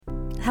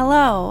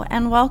Hello,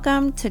 and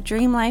welcome to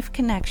Dream Life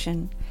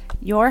Connection,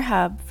 your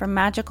hub for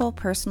magical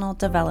personal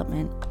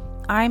development.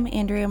 I'm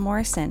Andrea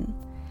Morrison.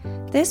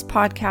 This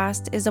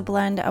podcast is a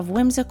blend of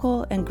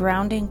whimsical and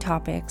grounding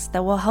topics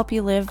that will help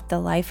you live the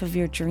life of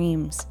your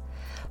dreams.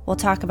 We'll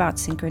talk about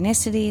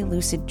synchronicity,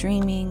 lucid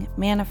dreaming,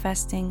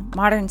 manifesting,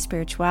 modern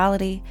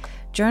spirituality,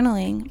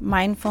 journaling,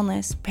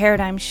 mindfulness,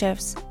 paradigm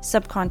shifts,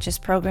 subconscious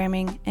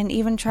programming, and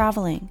even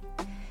traveling.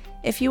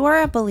 If you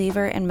are a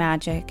believer in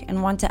magic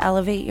and want to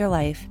elevate your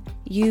life,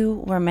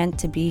 you were meant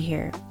to be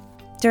here.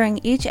 During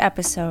each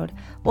episode,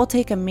 we'll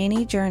take a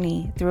mini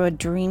journey through a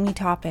dreamy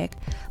topic,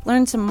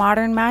 learn some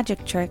modern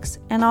magic tricks,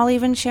 and I'll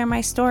even share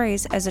my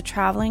stories as a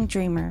traveling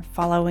dreamer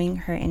following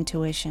her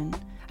intuition.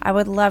 I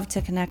would love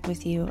to connect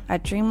with you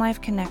at Dream Life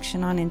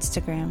Connection on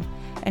Instagram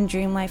and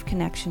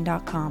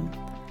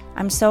dreamlifeconnection.com.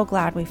 I'm so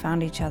glad we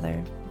found each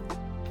other.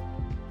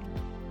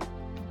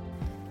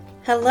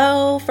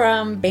 Hello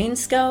from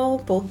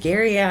Bansko,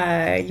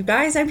 Bulgaria. You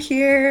guys, I'm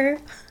here.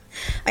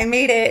 I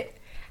made it.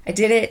 I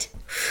did it.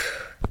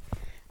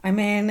 I'm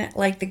in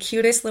like the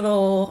cutest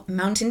little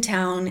mountain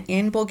town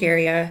in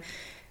Bulgaria.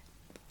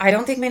 I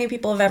don't think many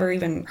people have ever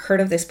even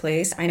heard of this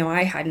place. I know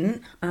I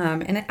hadn't.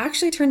 And it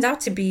actually turns out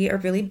to be a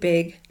really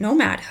big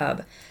nomad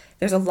hub.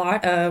 There's a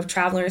lot of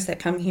travelers that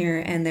come here,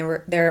 and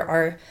there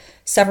are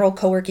several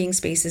co-working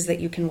spaces that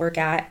you can work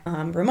at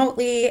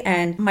remotely.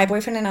 And my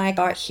boyfriend and I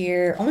got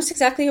here almost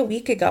exactly a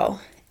week ago,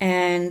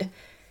 and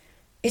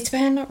it's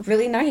been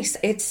really nice.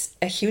 It's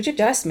a huge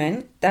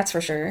adjustment, that's for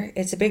sure.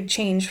 It's a big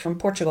change from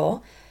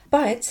Portugal,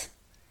 but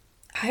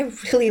I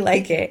really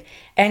like it.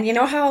 And you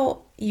know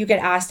how you get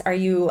asked, are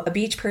you a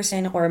beach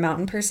person or a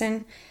mountain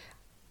person?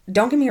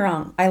 Don't get me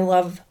wrong. I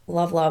love,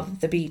 love, love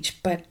the beach,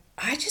 but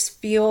I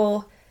just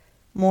feel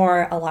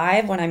more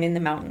alive when I'm in the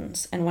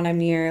mountains and when I'm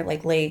near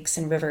like lakes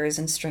and rivers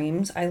and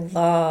streams. I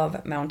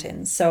love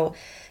mountains. So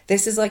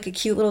this is like a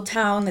cute little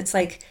town that's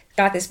like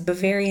got this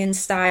Bavarian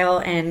style,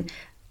 and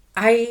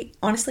I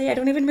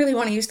don't even really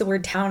want to use the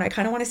word town. I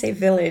kind of want to say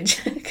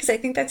village because I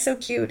think that's so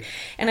cute.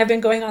 And I've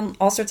been going on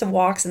all sorts of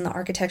walks, and the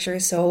architecture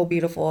is so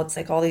beautiful. It's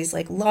like all these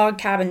like log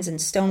cabins and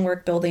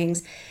stonework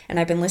buildings. And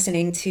I've been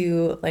listening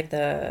to like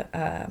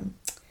the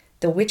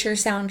Witcher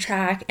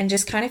soundtrack and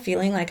just kind of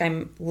feeling like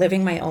I'm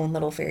living my own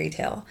little fairy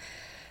tale.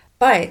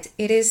 But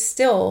it is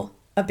still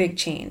a big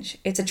change.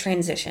 It's a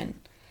transition.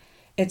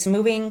 It's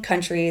moving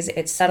countries,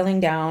 it's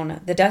settling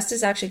down. The dust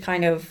is actually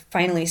kind of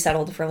finally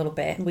settled for a little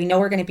bit. We know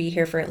we're going to be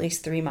here for at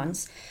least 3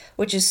 months,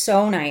 which is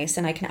so nice.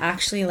 And I can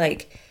actually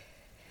like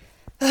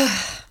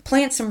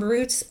plant some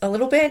roots a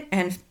little bit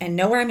and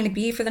know where I'm going to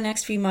be for the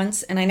next few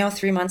months. And I know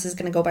 3 months is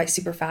going to go by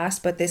super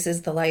fast, but this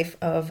is the life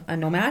of a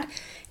nomad.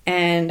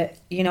 And,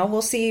 you know,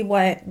 we'll see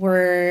what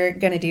we're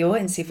going to do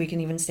and see if we can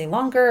even stay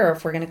longer or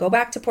if we're going to go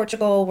back to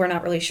Portugal. We're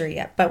not really sure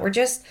yet, but we're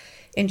just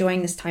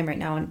enjoying this time right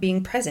now and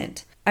being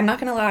present. I'm not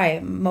going to lie,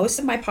 most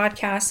of my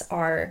podcasts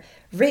are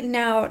written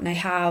out and I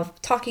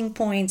have talking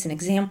points and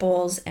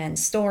examples and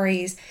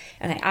stories.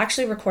 And I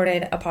actually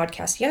recorded a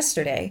podcast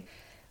yesterday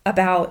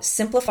about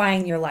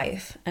simplifying your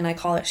life, and I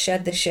call it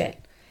Shed the Shit.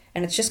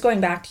 And it's just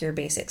going back to your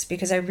basics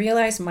because I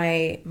realized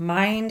my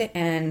mind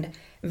and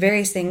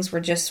various things were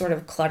just sort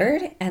of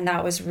cluttered, and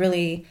that was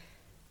really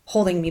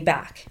holding me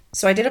back.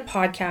 So I did a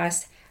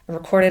podcast, I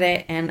recorded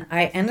it, and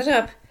I ended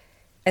up,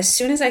 as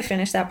soon as I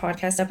finished that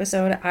podcast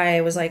episode,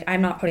 I was like,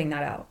 I'm not putting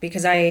that out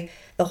because the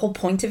whole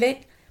point of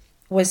it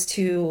was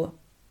to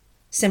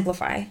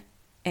simplify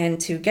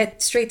and to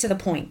get straight to the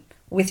point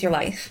with your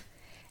life.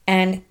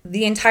 And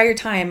the entire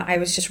time I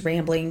was just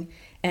rambling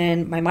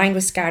and my mind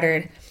was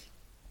scattered.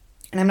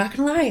 And I'm not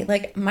going to lie,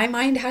 like my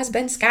mind has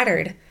been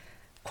scattered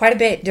quite a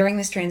bit during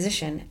this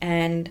transition.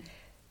 And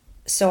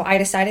so I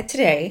decided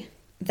today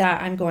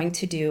that I'm going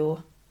to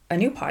do a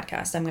new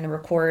podcast. I'm going to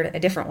record a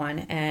different one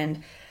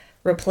and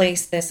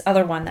replace this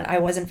other one that I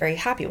wasn't very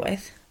happy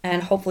with.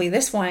 And hopefully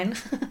this one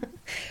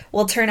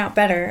will turn out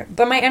better.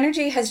 But my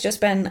energy has just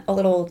been a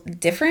little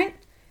different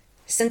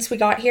since we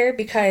got here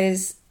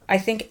because I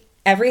think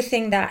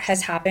everything that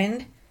has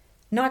happened,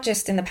 not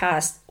just in the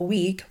past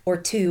week or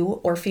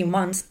 2 or few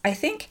months, I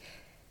think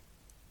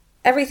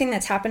everything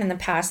that's happened in the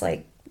past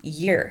like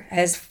year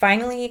has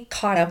finally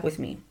caught up with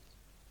me.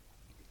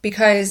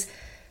 Because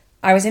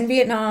I was in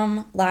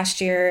Vietnam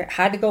last year,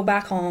 had to go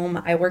back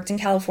home. I worked in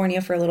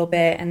California for a little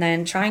bit, and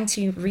then trying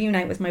to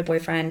reunite with my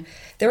boyfriend.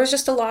 There was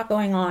just a lot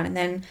going on. And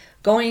then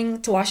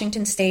going to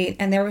Washington State,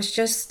 and there was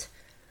just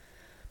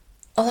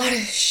a lot of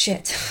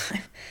shit.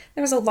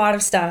 There was a lot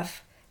of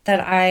stuff that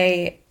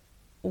I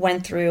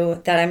went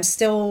through that I'm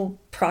still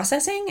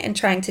processing and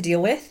trying to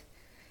deal with.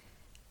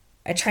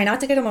 I try not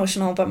to get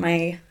emotional, but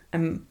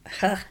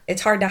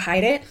it's hard to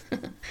hide it.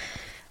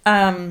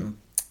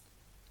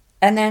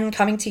 And then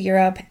coming to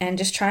Europe and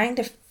just trying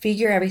to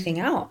figure everything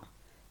out.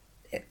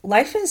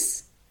 Life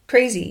is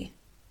crazy.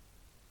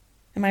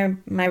 Am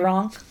I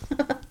wrong?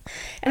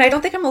 And I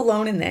don't think I'm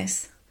alone in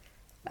this.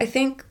 I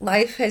think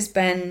life has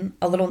been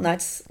a little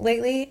nuts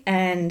lately,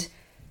 and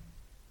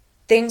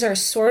things are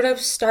sort of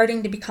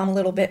starting to become a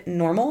little bit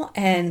normal,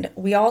 and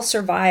we all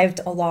survived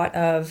a lot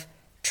of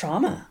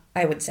trauma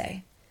I would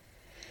say.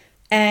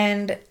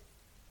 And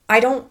I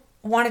don't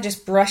want to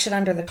just brush it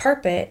under the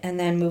carpet and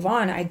then move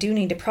on. I do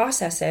need to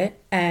process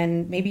it,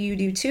 and maybe you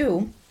do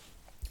too.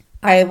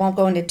 I won't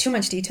go into too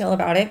much detail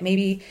about it,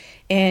 maybe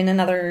in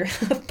another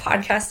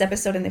podcast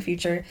episode in the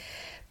future.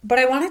 But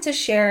I wanted to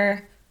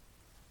share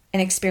an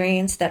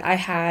experience that I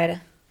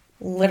had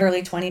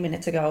literally 20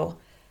 minutes ago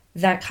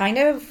that kind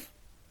of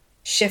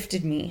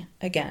shifted me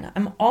again.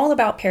 I'm all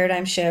about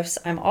paradigm shifts.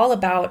 I'm all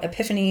about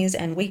epiphanies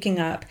and waking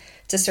up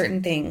to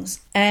certain things.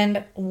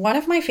 And one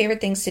of my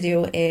favorite things to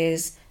do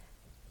is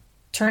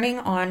turning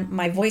on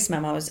my voice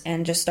memos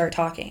and just start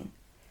talking.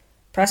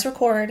 Press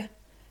record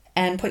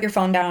and put your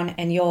phone down,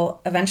 and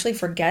you'll eventually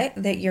forget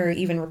that you're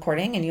even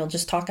recording, and you'll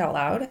just talk out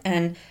loud,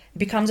 and it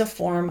becomes a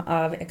form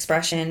of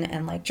expression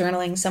and like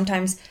journaling.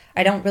 Sometimes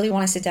I don't really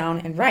want to sit down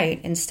and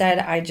write. Instead,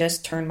 I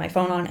just turn my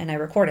phone on and I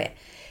record it.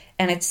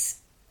 And it's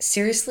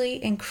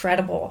seriously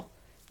incredible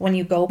when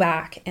you go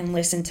back and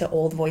listen to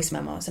old voice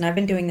memos. And I've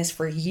been doing this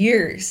for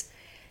years.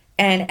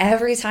 And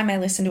every time I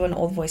listen to an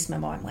old voice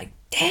memo, I'm like,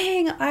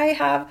 dang, I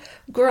have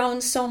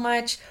grown so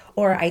much,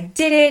 or I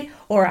did it,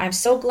 or I'm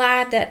so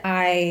glad that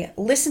I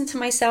listened to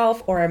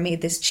myself, or I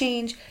made this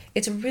change.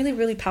 It's really,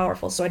 really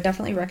powerful. So I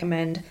definitely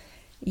recommend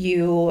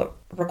you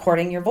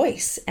recording your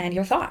voice and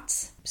your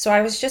thoughts. So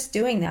I was just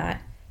doing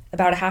that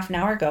about a half an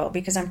hour ago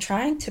because I'm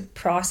trying to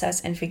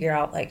process and figure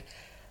out, like,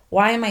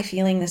 why am I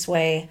feeling this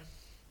way?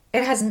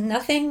 It has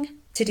nothing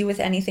to do with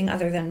anything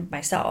other than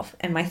myself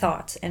and my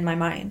thoughts and my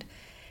mind.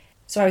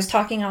 So I was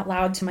talking out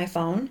loud to my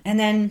phone, and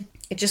then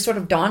it just sort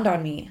of dawned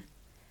on me.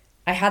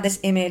 I had this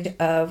image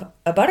of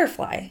a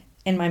butterfly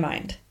in my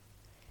mind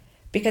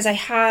because I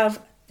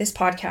have this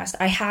podcast,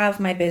 I have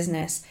my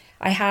business,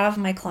 I have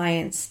my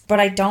clients, but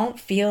I don't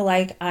feel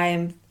like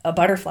I'm a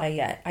butterfly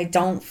yet. I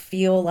don't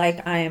feel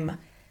like I'm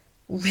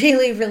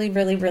really, really,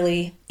 really,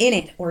 really in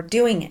it or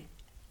doing it.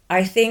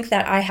 I think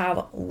that I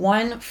have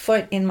one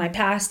foot in my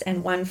past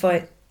and one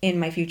foot in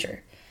my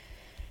future.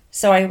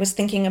 So I was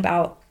thinking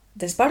about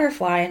this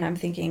butterfly, and I'm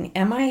thinking,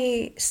 am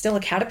I still a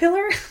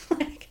caterpillar?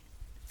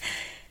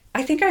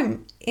 I think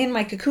I'm in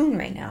my cocoon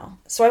right now.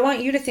 So I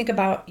want you to think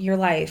about your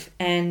life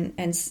and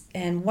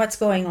what's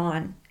going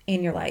on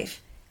in your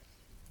life.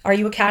 Are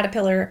you a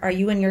caterpillar? Are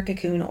you in your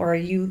cocoon? Or are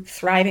you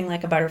thriving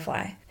like a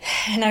butterfly?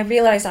 And I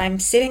realize I'm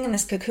sitting in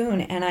this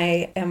cocoon, and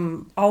I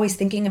am always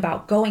thinking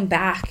about going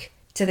back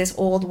to this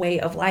old way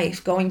of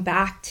life, going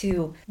back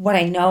to what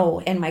I know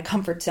in my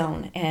comfort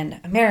zone and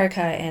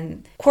America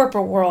and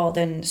corporate world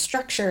and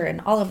structure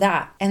and all of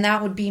that. And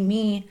that would be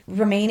me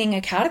remaining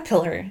a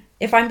caterpillar.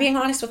 If I'm being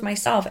honest with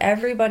myself,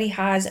 everybody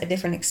has a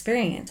different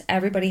experience.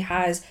 Everybody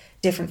has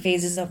different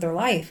phases of their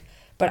life.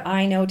 But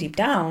I know deep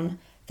down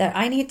that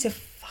I need to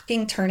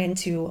fucking turn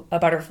into a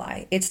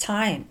butterfly. It's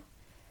time.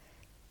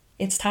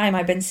 It's time.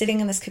 I've been sitting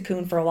in this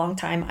cocoon for a long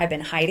time. I've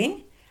been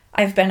hiding.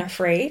 I've been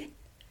afraid.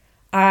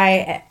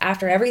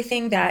 After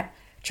everything that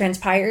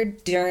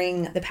transpired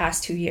during the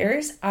past 2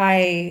 years,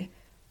 I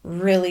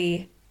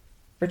really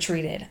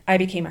retreated. I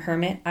became a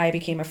hermit. I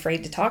became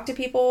afraid to talk to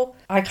people.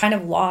 I kind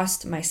of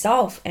lost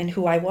myself and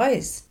who I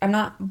was. I'm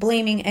not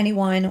blaming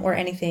anyone or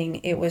anything.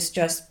 It was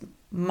just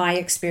my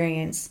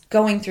experience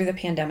going through the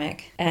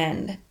pandemic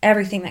and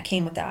everything that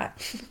came with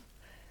that.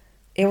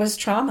 It was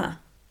trauma.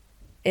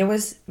 It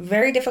was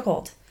very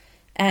difficult.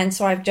 And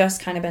so I've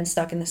just kind of been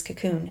stuck in this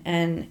cocoon,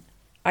 and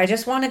I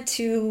just wanted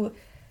to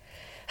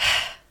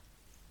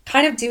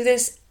kind of do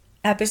this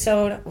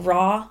episode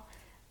raw.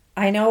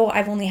 I know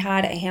I've only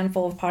had a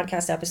handful of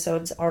podcast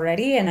episodes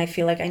already, and I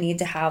feel like I need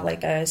to have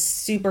like a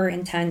super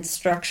intense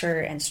structure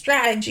and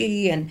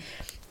strategy and,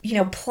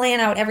 plan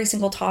out every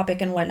single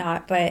topic and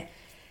whatnot. But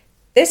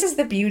this is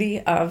the beauty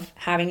of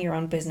having your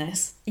own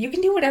business. You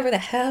can do whatever the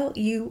hell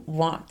you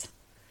want.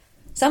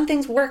 Some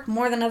things work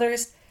more than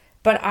others,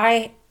 but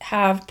I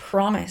have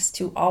promised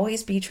to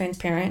always be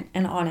transparent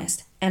and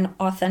honest and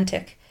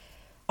authentic.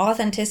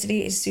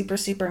 Authenticity is super,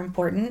 super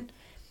important.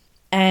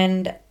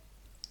 And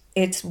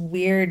it's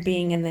weird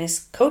being in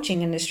this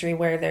coaching industry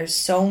where there's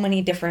so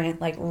many different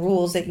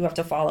rules that you have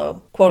to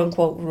follow, quote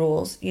unquote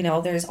rules.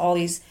 There's all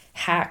these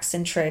hacks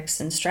and tricks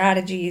and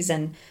strategies,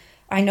 and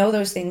I know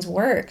those things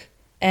work.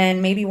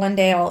 And maybe one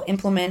day I'll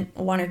implement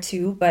one or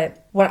two,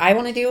 but what I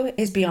want to do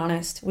is be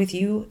honest with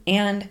you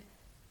and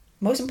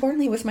most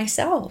importantly with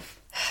myself.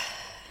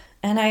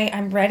 And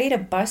I'm ready to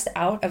bust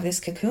out of this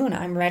cocoon.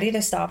 I'm ready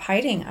to stop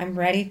hiding. I'm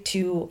ready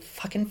to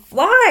fucking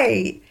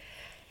fly.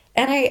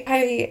 And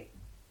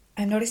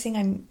I'm noticing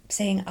I'm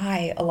saying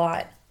I a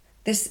lot.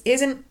 This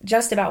isn't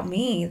just about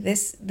me.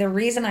 The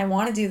reason I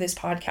want to do this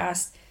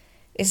podcast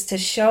is to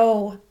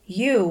show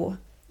you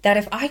that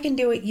if I can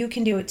do it, you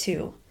can do it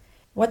too.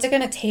 What's it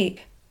going to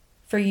take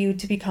for you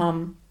to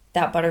become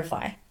that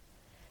butterfly?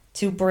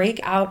 To break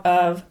out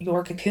of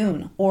your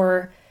cocoon,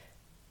 or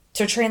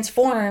to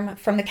transform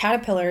from the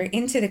caterpillar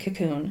into the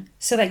cocoon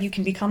so that you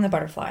can become the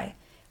butterfly.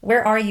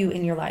 Where are you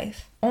in your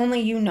life? Only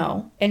you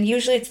know. And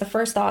usually it's the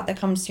first thought that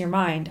comes to your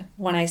mind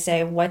when I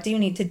say, what do you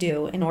need to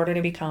do in order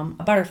to become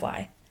a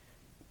butterfly?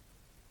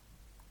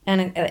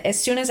 And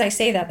as soon as I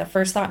say that, the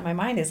first thought in my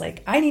mind is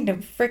like, I need to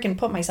freaking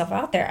put myself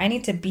out there. I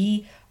need to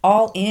be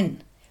all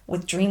in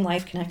with Dream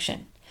Life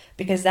Connection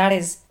because that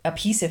is a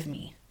piece of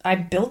me. I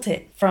built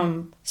it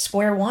from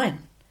square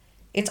one.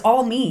 It's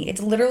all me.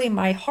 It's literally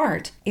my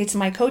heart. It's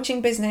my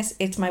coaching business.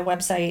 It's my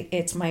website.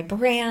 It's my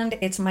brand.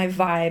 It's my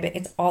vibe.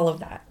 It's all of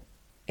that.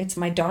 It's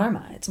my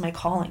dharma. It's my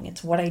calling.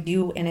 It's what I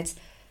do. And it's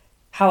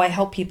how I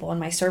help people in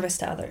my service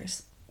to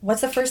others.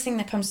 What's the first thing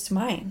that comes to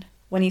mind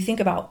when you think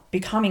about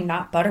becoming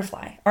that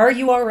butterfly? Are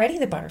you already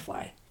the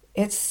butterfly?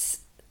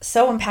 It's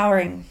so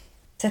empowering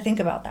to think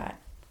about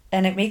that.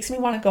 And it makes me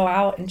want to go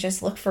out and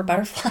just look for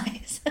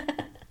butterflies.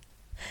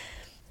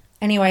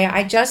 Anyway,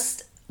 I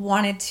just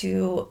wanted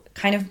to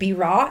kind of be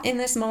raw in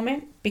this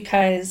moment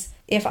because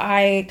if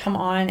I come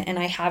on and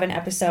I have an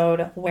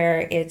episode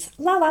where it's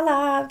la la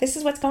la, this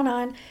is what's going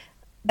on,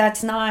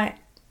 that's not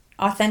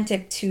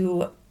authentic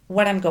to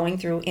what I'm going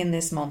through in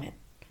this moment.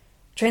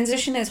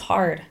 Transition is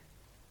hard.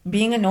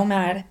 Being a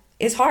nomad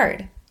is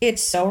hard.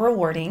 It's so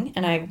rewarding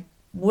and I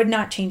would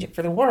not change it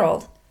for the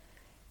world.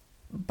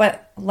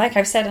 But like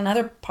I've said in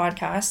other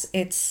podcasts,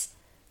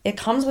 it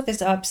comes with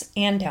its ups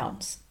and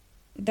downs.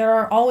 There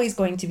are always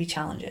going to be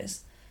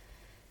challenges.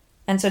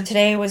 And so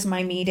today was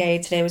my me day.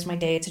 Today was my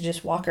day to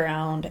just walk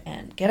around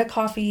and get a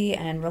coffee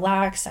and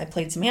relax. I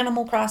played some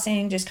Animal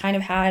Crossing, just kind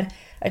of had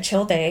a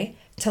chill day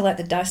to let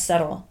the dust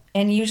settle.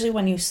 And usually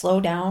when you slow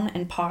down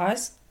and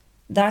pause,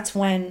 that's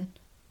when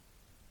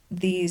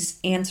these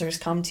answers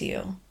come to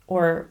you,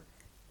 or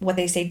what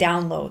they say,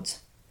 downloads.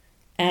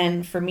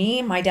 And for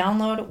me, my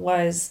download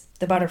was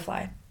the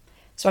butterfly.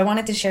 So I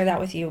wanted to share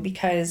that with you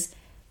because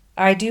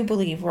I do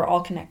believe we're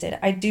all connected.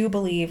 I do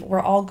believe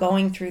we're all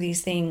going through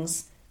these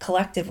things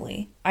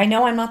collectively. I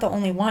know I'm not the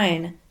only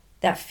one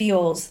that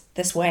feels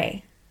this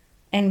way.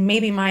 And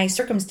maybe my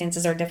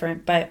circumstances are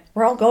different, but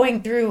we're all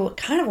going through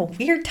kind of a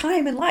weird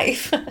time in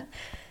life.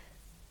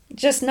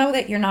 Just know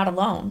that you're not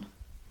alone.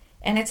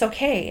 And it's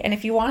okay. And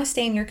if you want to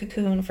stay in your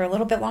cocoon for a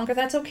little bit longer,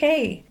 that's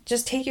okay.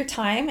 Just take your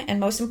time and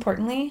most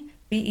importantly,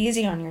 be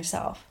easy on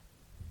yourself.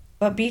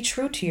 But be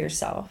true to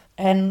yourself.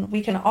 And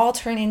we can all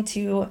turn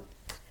into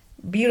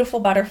beautiful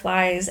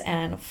butterflies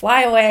and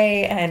fly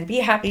away and be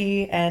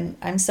happy. And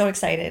I'm so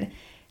excited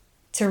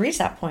to reach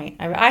that point.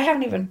 I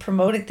haven't even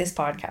promoted this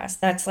podcast.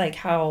 That's like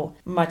how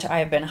much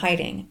I've been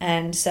hiding.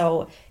 And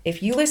so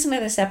if you listen to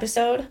this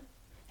episode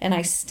and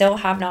I still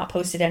have not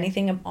posted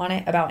anything on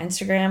it about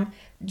Instagram,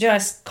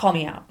 just call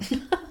me out.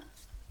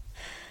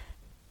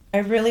 I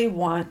really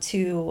want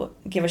to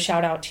give a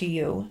shout out to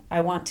you.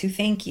 I want to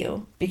thank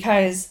you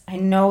because I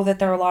know that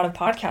there are a lot of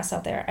podcasts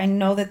out there. I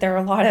know that there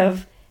are a lot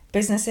of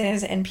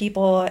businesses and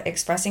people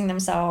expressing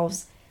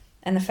themselves.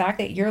 And the fact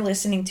that you're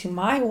listening to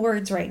my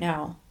words right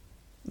now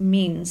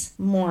means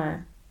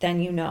more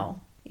than you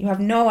know. You have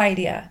no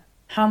idea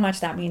how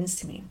much that means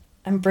to me.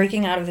 I'm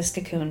breaking out of this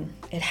cocoon.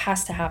 It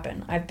has to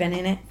happen. I've been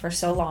in it for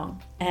so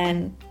long.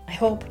 And I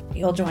hope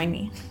you'll join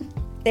me.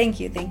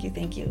 Thank you, thank you,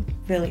 thank you.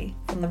 Really,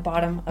 from the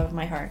bottom of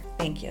my heart,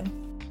 thank you.